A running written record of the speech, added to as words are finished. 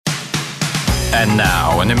And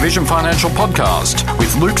now, an Envision Financial podcast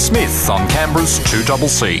with Luke Smith on Canberra's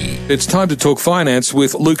 2CC. It's time to talk finance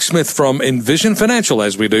with Luke Smith from Envision Financial,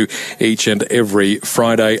 as we do each and every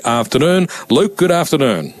Friday afternoon. Luke, good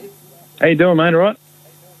afternoon. How you doing, mate? All right?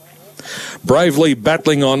 Bravely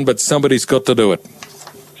battling on, but somebody's got to do it.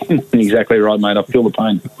 Exactly right, mate. I feel the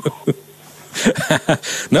pain.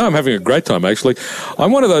 No, I'm having a great time, actually.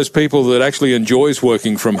 I'm one of those people that actually enjoys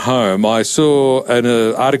working from home. I saw an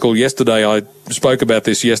article yesterday. I spoke about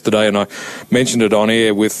this yesterday, and I mentioned it on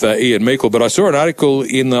air with Ian Meikle, but I saw an article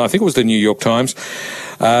in, I think it was the New York Times,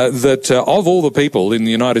 that of all the people in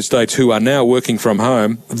the United States who are now working from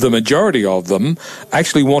home, the majority of them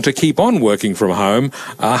actually want to keep on working from home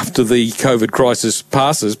after the COVID crisis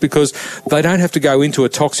passes because they don't have to go into a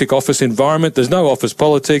toxic office environment. There's no office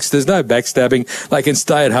politics. There's no backstabbing. They can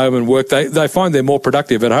stay at home and work. They find they're more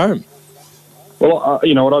productive at home. Well,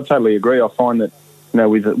 you know what? I totally agree. I find that, you know,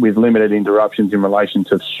 with limited interruptions in relation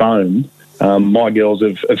to phone, my girls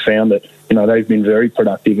have found that, you know, they've been very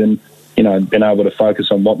productive and, you know, been able to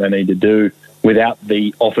focus on what they need to do without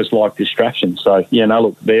the office-like distraction. So, yeah, no,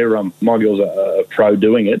 look, my girls are pro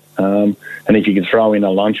doing it. And if you could throw in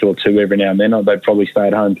a lunch or two every now and then, they'd probably stay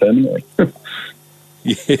at home permanently.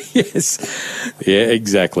 Yes. Yeah,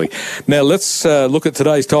 exactly. Now, let's look at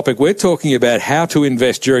today's topic. We're talking about how to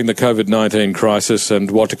invest during the COVID-19 crisis and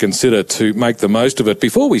what to consider to make the most of it.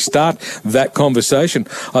 Before we start that conversation,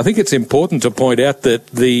 I think it's important to point out that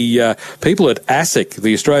the people at ASIC,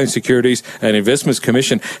 the Australian Securities and Investments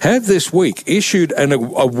Commission, have this week issued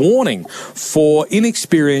a warning for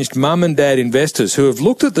inexperienced mum and dad investors who have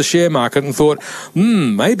looked at the share market and thought,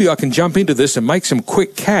 maybe I can jump into this and make some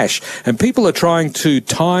quick cash. And people are trying to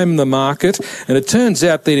time the market, and it turns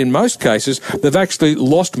out that in most cases they've actually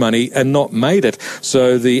lost money and not made it.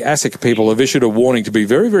 So the ASIC people have issued a warning to be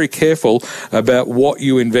very, very careful about what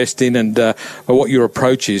you invest in and what your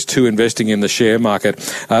approach is to investing in the share market.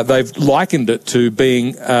 They've likened it to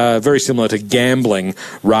being very similar to gambling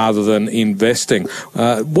rather than investing.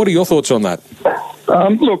 What are your thoughts on that?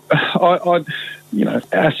 Look, you know,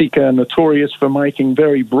 ASIC are notorious for making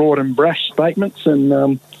very broad and brash statements,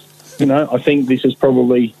 and you know, I think this is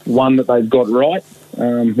probably one that they've got right.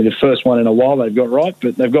 The first one in a while they've got right,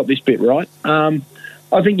 but they've got this bit right.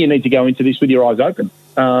 I think you need to go into this with your eyes open.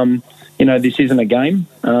 You know, this isn't a game,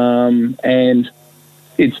 and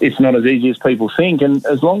it's not as easy as people think. And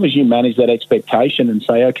as long as you manage that expectation and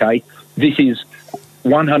say, okay, this is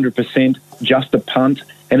 100% just a punt,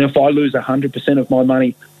 and if I lose 100% of my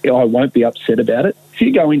money, I won't be upset about it. If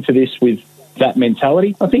you go into this with that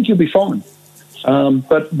mentality, I think you'll be fine.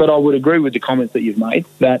 But I would agree with the comments that you've made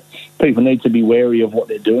that people need to be wary of what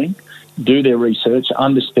they're doing, do their research,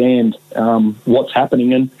 understand what's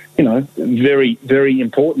happening, and, you know, very, very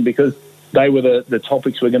important because they were the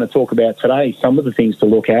topics we're going to talk about today, some of the things to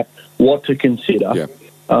look at, what to consider,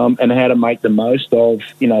 and how to make the most of,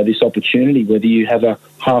 you know, this opportunity, whether you have a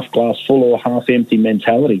half glass full or half empty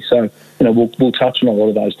mentality. So, you know, we'll touch on a lot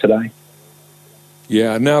of those today.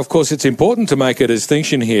 Yeah. Now, of course, it's important to make a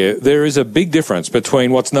distinction here. There is a big difference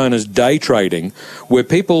between what's known as day trading, where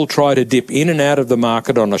people try to dip in and out of the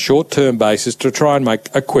market on a short-term basis to try and make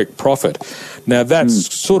a quick profit. Now,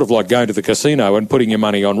 that's sort of like going to the casino and putting your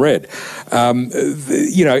money on red.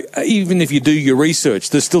 You know, even if you do your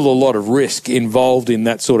research, there's still a lot of risk involved in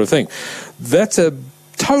that sort of thing. That's a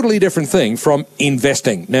totally different thing from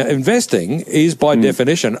investing. Now, investing is by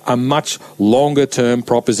definition a much longer term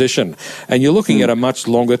proposition, and you're looking at a much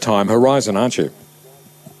longer time horizon, aren't you?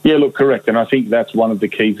 Yeah, look, correct. And I think that's one of the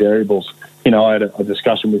key variables. You know, I had a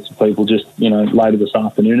discussion with some people just, you know, later this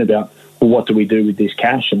afternoon about, well, what do we do with this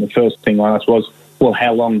cash? And the first thing I asked was, well,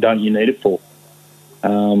 how long don't you need it for?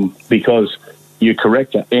 Because you're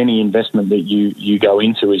correct, any investment that you go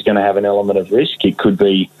into is going to have an element of risk. It could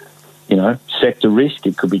be, you know, sector risk,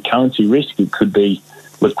 it could be currency risk, it could be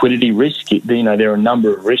liquidity risk. You know, there are a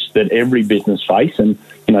number of risks that every business face. And,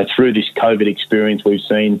 you know, through this COVID experience, we've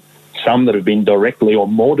seen some that have been directly or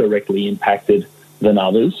more directly impacted than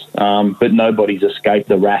others. But nobody's escaped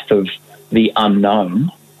the wrath of the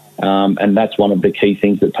unknown. And that's one of the key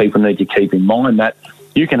things that people need to keep in mind, that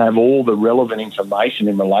you can have all the relevant information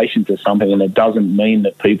in relation to something, and it doesn't mean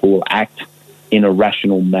that people will act in a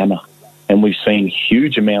rational manner. And we've seen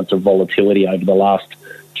huge amounts of volatility over the last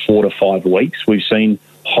 4 to 5 weeks. We've seen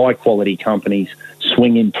high-quality companies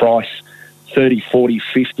swing in price 30, 40,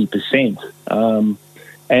 50%.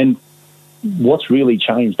 And what's really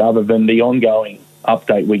changed, other than the ongoing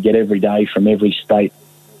update we get every day from every state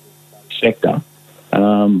sector,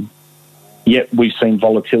 yet we've seen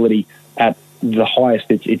volatility at the highest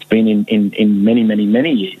it's been in many, many,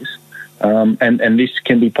 many years. And this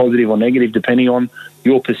can be positive or negative depending on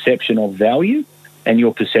your perception of value and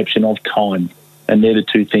your perception of time. And they're the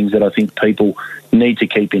two things that I think people need to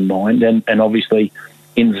keep in mind and obviously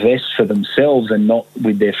invest for themselves and not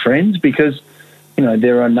with their friends, because,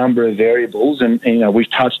 there are a number of variables and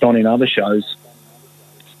we've touched on in other shows.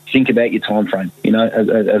 Think about your time frame.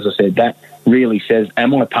 As I said, that really says,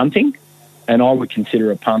 am I punting? And I would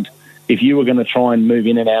consider a punt. If you were going to try and move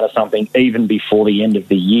in and out of something even before the end of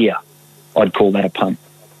the year, I'd call that a punt.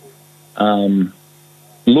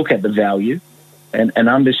 Look at the value and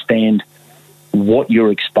understand what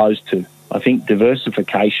you're exposed to. I think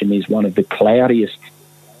diversification is one of the cloudiest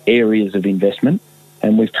areas of investment.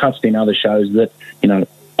 And we've touched in other shows that,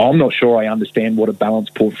 I'm not sure I understand what a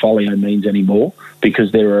balanced portfolio means anymore,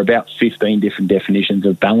 because there are about 15 different definitions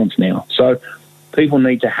of balance now. So people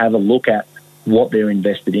need to have a look at what they're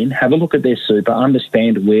invested in, have a look at their super,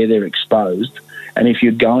 understand where they're exposed. And if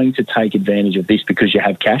you're going to take advantage of this because you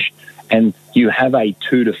have cash and you have a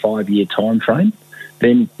 2 to 5 year time frame,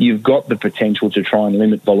 then you've got the potential to try and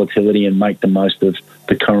limit volatility and make the most of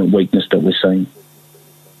the current weakness that we're seeing.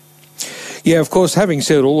 Yeah, of course, having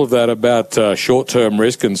said all of that about short-term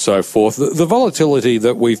risk and so forth, the volatility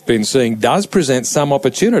that we've been seeing does present some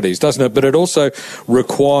opportunities, doesn't it? But it also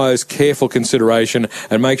requires careful consideration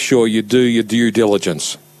and make sure you do your due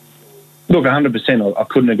diligence. Look, 100%. I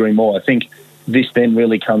couldn't agree more. I think this then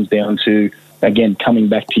really comes down to, again, coming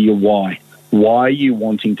back to your why. Why are you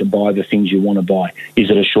wanting to buy the things you want to buy? Is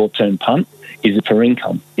it a short-term punt? Is it for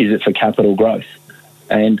income? Is it for capital growth?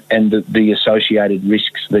 And the associated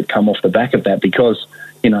risks that come off the back of that, because,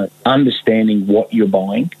 understanding what you're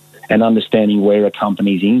buying and understanding where a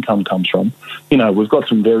company's income comes from. We've got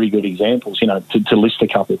some very good examples, to list a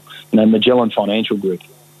couple. Magellan Financial Group,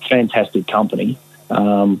 fantastic company.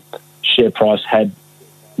 Share price had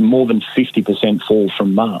more than 50% fall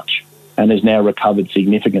from March and has now recovered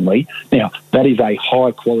significantly. Now, that is a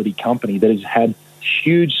high-quality company that has had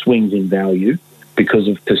huge swings in value because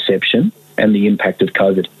of perception and the impact of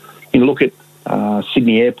COVID. Look at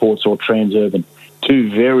Sydney Airports or Transurban, two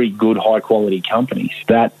very good high-quality companies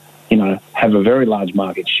that, have a very large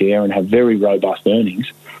market share and have very robust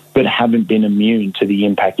earnings, but haven't been immune to the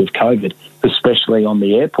impact of COVID, especially on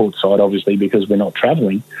the airport side, obviously, because we're not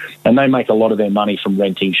travelling. And they make a lot of their money from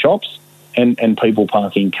renting shops and people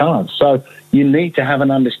parking cars. So you need to have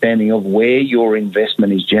an understanding of where your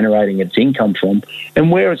investment is generating its income from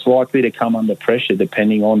and where it's likely to come under pressure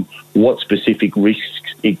depending on what specific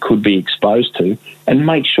risks it could be exposed to, and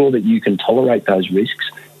make sure that you can tolerate those risks.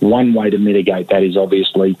 One way to mitigate that is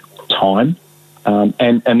obviously time.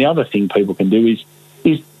 And the other thing people can do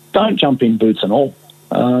is don't jump in boots and all.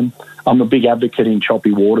 I'm a big advocate in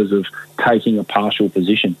choppy waters of taking a partial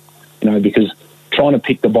position, because trying to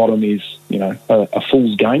pick the bottom is, a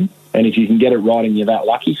fool's game. And if you can get it right and you're that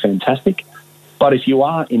lucky, fantastic. But if you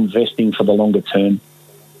are investing for the longer term,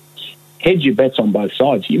 hedge your bets on both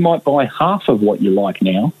sides. You might buy half of what you like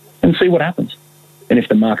now and see what happens. And if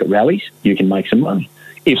the market rallies, you can make some money.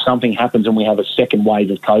 If something happens and we have a second wave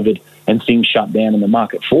of COVID and things shut down and the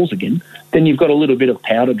market falls again, then you've got a little bit of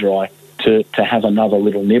powder dry to have another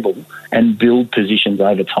little nibble and build positions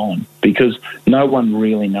over time, because no one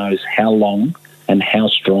really knows how long and how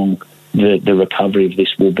strong the recovery of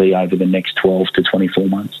this will be over the next 12 to 24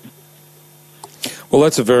 months. Well,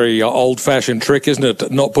 that's a very old-fashioned trick, isn't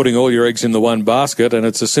it? Not putting all your eggs in the one basket, and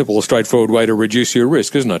it's a simple, straightforward way to reduce your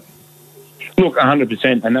risk, isn't it? Look,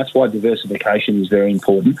 100%, and that's why diversification is very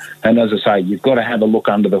important. And as I say, you've got to have a look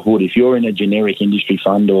under the hood. If you're in a generic industry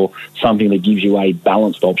fund or something that gives you a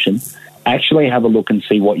balanced option, actually have a look and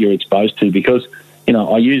see what you're exposed to, because,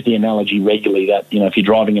 I use the analogy regularly that, if you're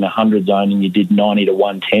driving in a 100 zone and you did 90 to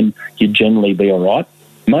 110, you'd generally be all right.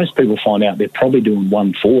 Most people find out they're probably doing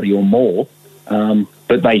 140 or more,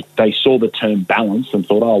 but they saw the term balance and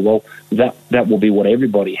thought, oh, well, that will be what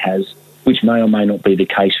everybody has, which may or may not be the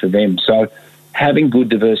case for them. So having good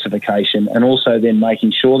diversification and also then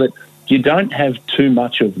making sure that you don't have too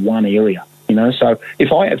much of one area. So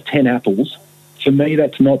if I have 10 apples, for me,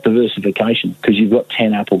 that's not diversification, because you've got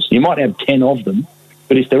 10 apples. You might have 10 of them,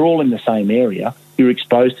 but if they're all in the same area, you're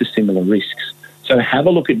exposed to similar risks. So have a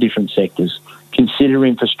look at different sectors. Consider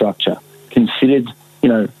infrastructure. Consider,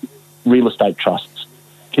 real estate trusts.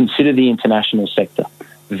 Consider the international sector.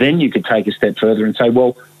 Then you could take a step further and say,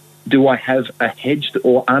 well, do I have a hedged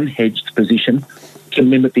or unhedged position to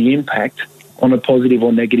limit the impact on a positive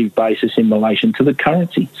or negative basis in relation to the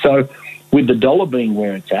currency? So with the dollar being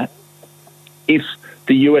where it's at, if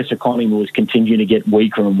the US economy was continuing to get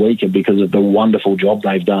weaker and weaker because of the wonderful job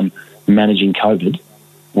they've done managing COVID,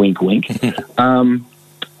 wink, wink,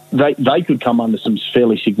 they could come under some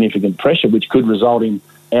fairly significant pressure, which could result in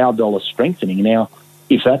our dollar strengthening. Now,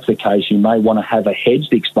 if that's the case, you may want to have a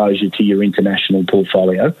hedged exposure to your international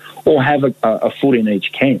portfolio or have a foot in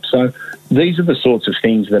each camp. So these are the sorts of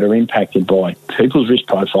things that are impacted by people's risk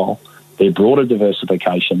profile, their broader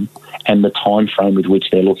diversification, and the time frame with which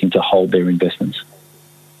they're looking to hold their investments.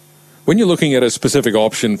 When you're looking at a specific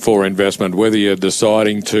option for investment, whether you're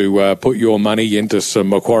deciding to put your money into some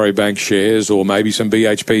Macquarie Bank shares or maybe some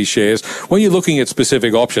BHP shares, when you're looking at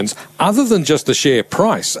specific options, other than just the share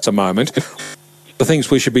price at the moment, the things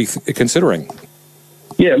we should be considering?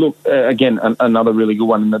 Yeah, look, again, another really good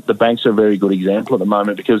one. The banks are a very good example at the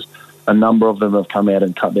moment because a number of them have come out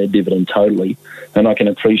and cut their dividend totally. And I can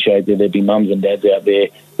appreciate that there'd be mums and dads out there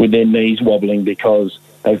with their knees wobbling because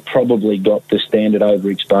they've probably got the standard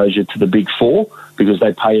overexposure to the big four because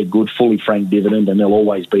they pay a good fully franked dividend and they'll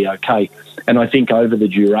always be okay. And I think over the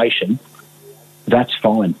duration, that's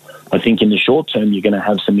fine. I think in the short term, you're going to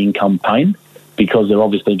have some income pain because they're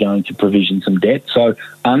obviously going to provision some debt. So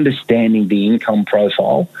understanding the income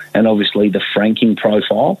profile and obviously the franking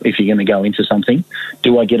profile, if you're going to go into something,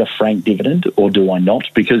 do I get a franked dividend or do I not?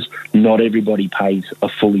 Because not everybody pays a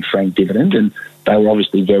fully franked dividend, and they were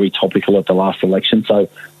obviously very topical at the last election. So,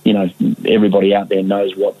 you know, everybody out there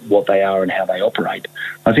knows what they are and how they operate.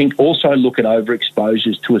 I think also look at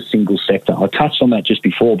overexposures to a single sector. I touched on that just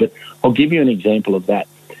before, but I'll give you an example of that.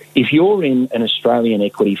 If you're in an Australian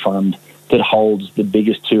equity fund that holds the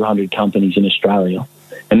biggest 200 companies in Australia,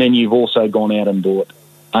 and then you've also gone out and bought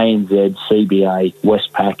ANZ, CBA,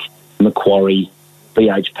 Westpac, Macquarie,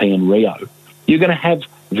 BHP and Rio, you're going to have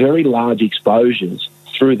very large exposures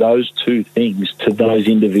through those two things to those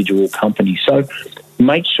individual companies. So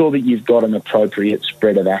make sure that you've got an appropriate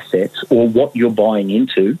spread of assets or what you're buying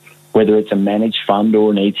into, whether it's a managed fund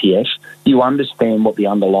or an ETF, you understand what the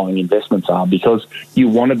underlying investments are because you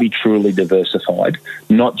want to be truly diversified,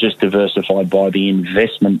 not just diversified by the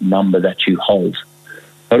investment number that you hold.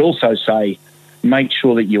 But also say, make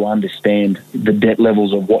sure that you understand the debt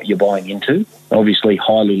levels of what you're buying into. Obviously,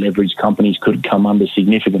 highly leveraged companies could come under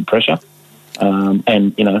significant pressure.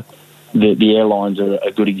 And, you know, the airlines are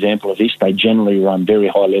a good example of this. They generally run very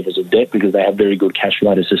high levels of debt because they have very good cash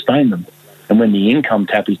flow to sustain them. And when the income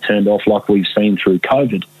tap is turned off, like we've seen through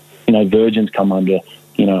COVID, you know, Virgin's come under,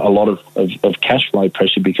 you know, a lot of cash flow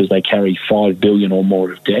pressure because they carry $5 billion or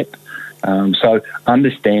more of debt. So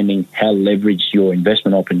understanding how leveraged your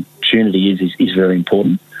investment opportunity is very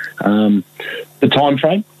important. The time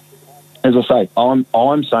frame, as I say,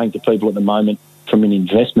 I'm saying to people at the moment, from an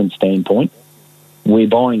investment standpoint, we're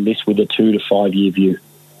buying this with a 2 to 5 year view.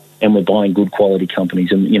 And we're buying good quality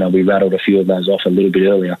companies. And, you know, we rattled a few of those off a little bit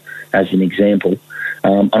earlier as an example.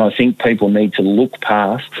 And I think people need to look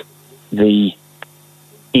past the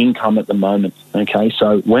income at the moment, okay?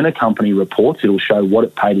 So when a company reports, it'll show what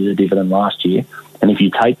it paid as a dividend last year. And if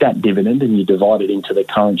you take that dividend and you divide it into the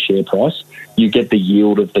current share price, you get the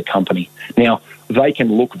yield of the company. Now, they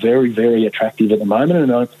can look very, very attractive at the moment.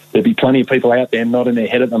 And there'll be plenty of people out there nodding their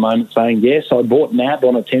head at the moment saying, yes, I bought NAB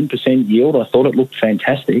on a 10% yield. I thought it looked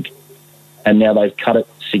fantastic. And now they've cut it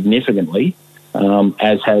significantly,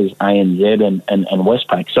 as has ANZ and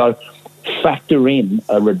Westpac. So factor in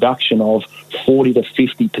a reduction of 40 to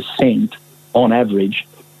 50% on average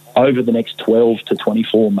over the next 12 to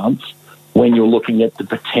 24 months when you're looking at the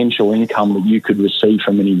potential income that you could receive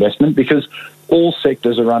from an investment, because all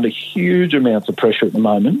sectors are under huge amounts of pressure at the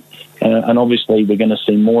moment. And obviously we're going to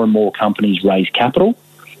see more and more companies raise capital,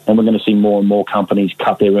 and we're going to see more and more companies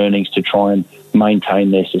cut their earnings to try and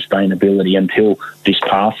maintain their sustainability until this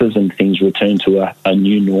passes and things return to a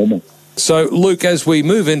new normal. So, Luke, as we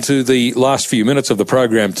move into the last few minutes of the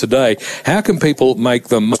program today, how can people make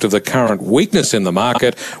the most of the current weakness in the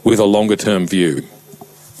market with a longer-term view?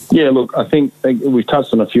 Yeah, look, I think we've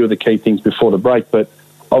touched on a few of the key things before the break, but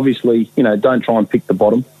obviously, you know, don't try and pick the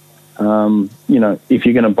bottom. You know, if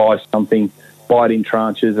you're going to buy something, buy it in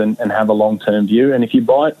tranches and have a long-term view. And if you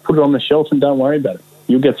buy it, put it on the shelf and don't worry about it.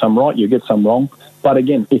 You'll get some right, you'll get some wrong. But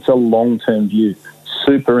again, it's a long-term view.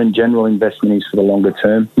 Super and general investment is for the longer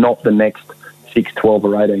term, not the next 6, 12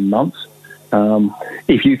 or 18 months.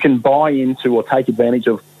 If you can buy into or take advantage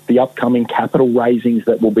of the upcoming capital raisings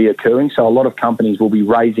that will be occurring, so a lot of companies will be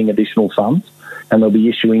raising additional funds and they'll be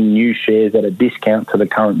issuing new shares at a discount to the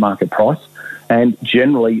current market price. And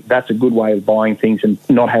generally, that's a good way of buying things and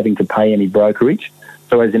not having to pay any brokerage.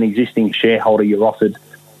 So as an existing shareholder, you're offered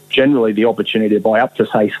generally the opportunity to buy up to,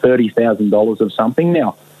 say, $30,000 of something.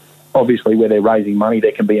 Now, obviously, where they're raising money,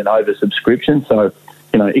 there can be an oversubscription. So,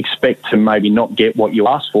 you know, expect to maybe not get what you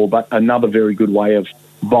asked for, but another very good way of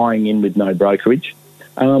buying in with no brokerage.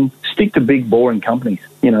 stick to big, boring companies.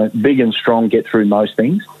 Big and strong get through most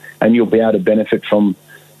things, and you'll be able to benefit from,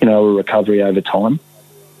 a recovery over time.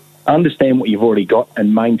 Understand what you've already got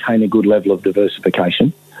and maintain a good level of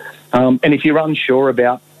diversification. And if you're unsure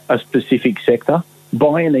about a specific sector,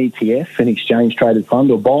 buy an ETF, an exchange-traded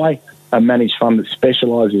fund, or buy a managed fund that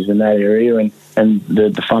specialises in that area, and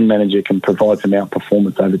the fund manager can provide some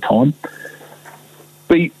outperformance over time.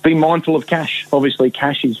 Be mindful of cash. Obviously,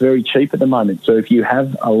 cash is very cheap at the moment. So if you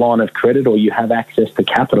have a line of credit or you have access to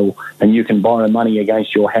capital and you can borrow money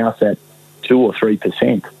against your house at 2 or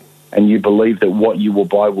 3%, and you believe that what you will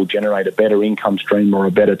buy will generate a better income stream or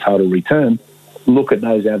a better total return, look at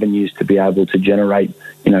those avenues to be able to generate,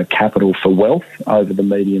 capital for wealth over the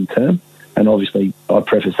medium term. And obviously, I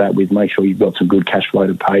preface that with make sure you've got some good cash flow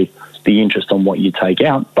to pay the interest on what you take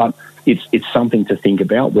out. But it's something to think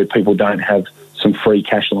about where people don't have some free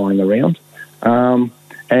cash lying around.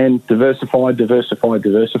 And diversify.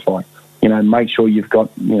 Make sure you've got,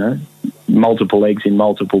 multiple eggs in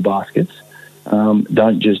multiple baskets.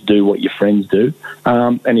 Don't just do what your friends do.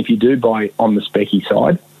 And if you do buy on the specky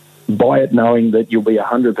side, buy it knowing that you'll be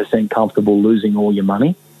 100% comfortable losing all your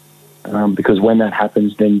money. Because when that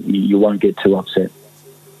happens, then you won't get too upset.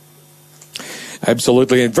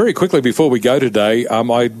 Absolutely. And very quickly before we go today, I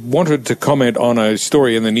wanted to comment on a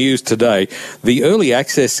story in the news today. The early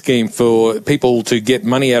access scheme for people to get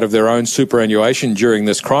money out of their own superannuation during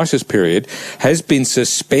this crisis period has been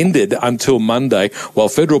suspended until Monday while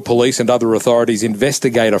federal police and other authorities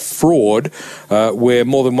investigate a fraud where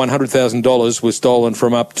more than $100,000 was stolen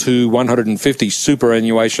from up to 150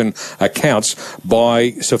 superannuation accounts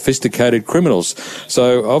by sophisticated criminals.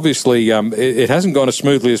 So obviously it hasn't gone as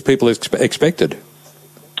smoothly as people expected.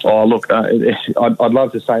 Oh, look, I'd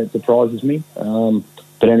love to say it surprises me,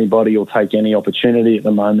 but anybody will take any opportunity at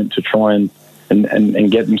the moment to try and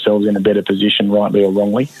get themselves in a better position, rightly or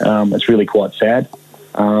wrongly. It's really quite sad.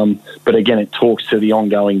 But again, it talks to the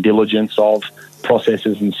ongoing diligence of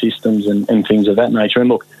processes and systems and things of that nature. And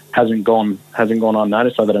look, hasn't gone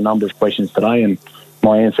unnoticed. I've had a number of questions today, and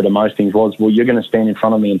my answer to most things was, well, you're going to stand in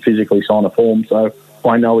front of me and physically sign a form, so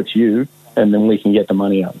I know it's you, and then we can get the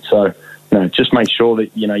money out. So, just make sure that,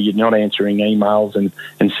 you're not answering emails and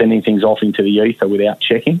sending things off into the ether without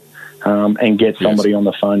checking, and get somebody on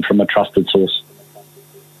the phone from a trusted source.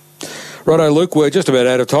 Righto, Luke, we're just about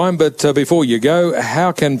out of time, but before you go,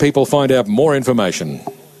 how can people find out more information?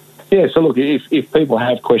 Yeah, so look, if people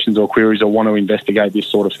have questions or queries or want to investigate this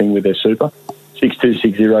sort of thing with their super,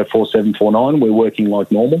 62604749, we're working like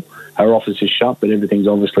normal. Our office is shut, but everything's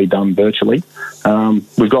obviously done virtually.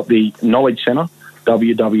 We've got the Knowledge Centre,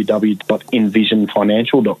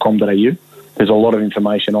 www.envisionfinancial.com.au. There's a lot of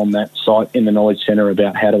information on that site in the Knowledge Centre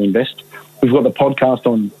about how to invest. We've got the podcast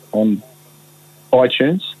on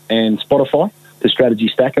iTunes and Spotify, the Strategy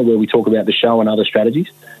Stacker, where we talk about the show and other strategies.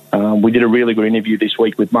 We did a really good interview this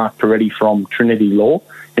week with Mark Peretti from Trinity Law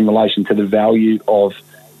in relation to the value of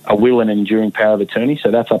a will and enduring power of attorney. So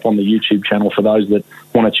that's up on the YouTube channel for those that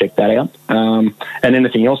want to check that out. And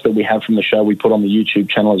anything else that we have from the show we put on the YouTube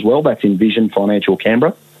channel as well. That's Envision Financial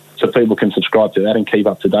Canberra. So people can subscribe to that and keep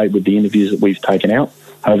up to date with the interviews that we've taken out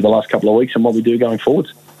over the last couple of weeks and what we do going forward.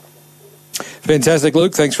 Fantastic,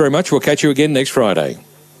 Luke. Thanks very much. We'll catch you again next Friday.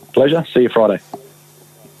 Pleasure. See you Friday.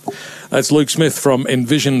 That's Luke Smith from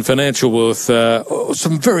Envision Financial with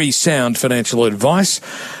some very sound financial advice.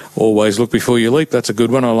 Always look before you leap. That's a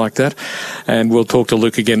good one. I like that. And we'll talk to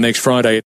Luke again next Friday.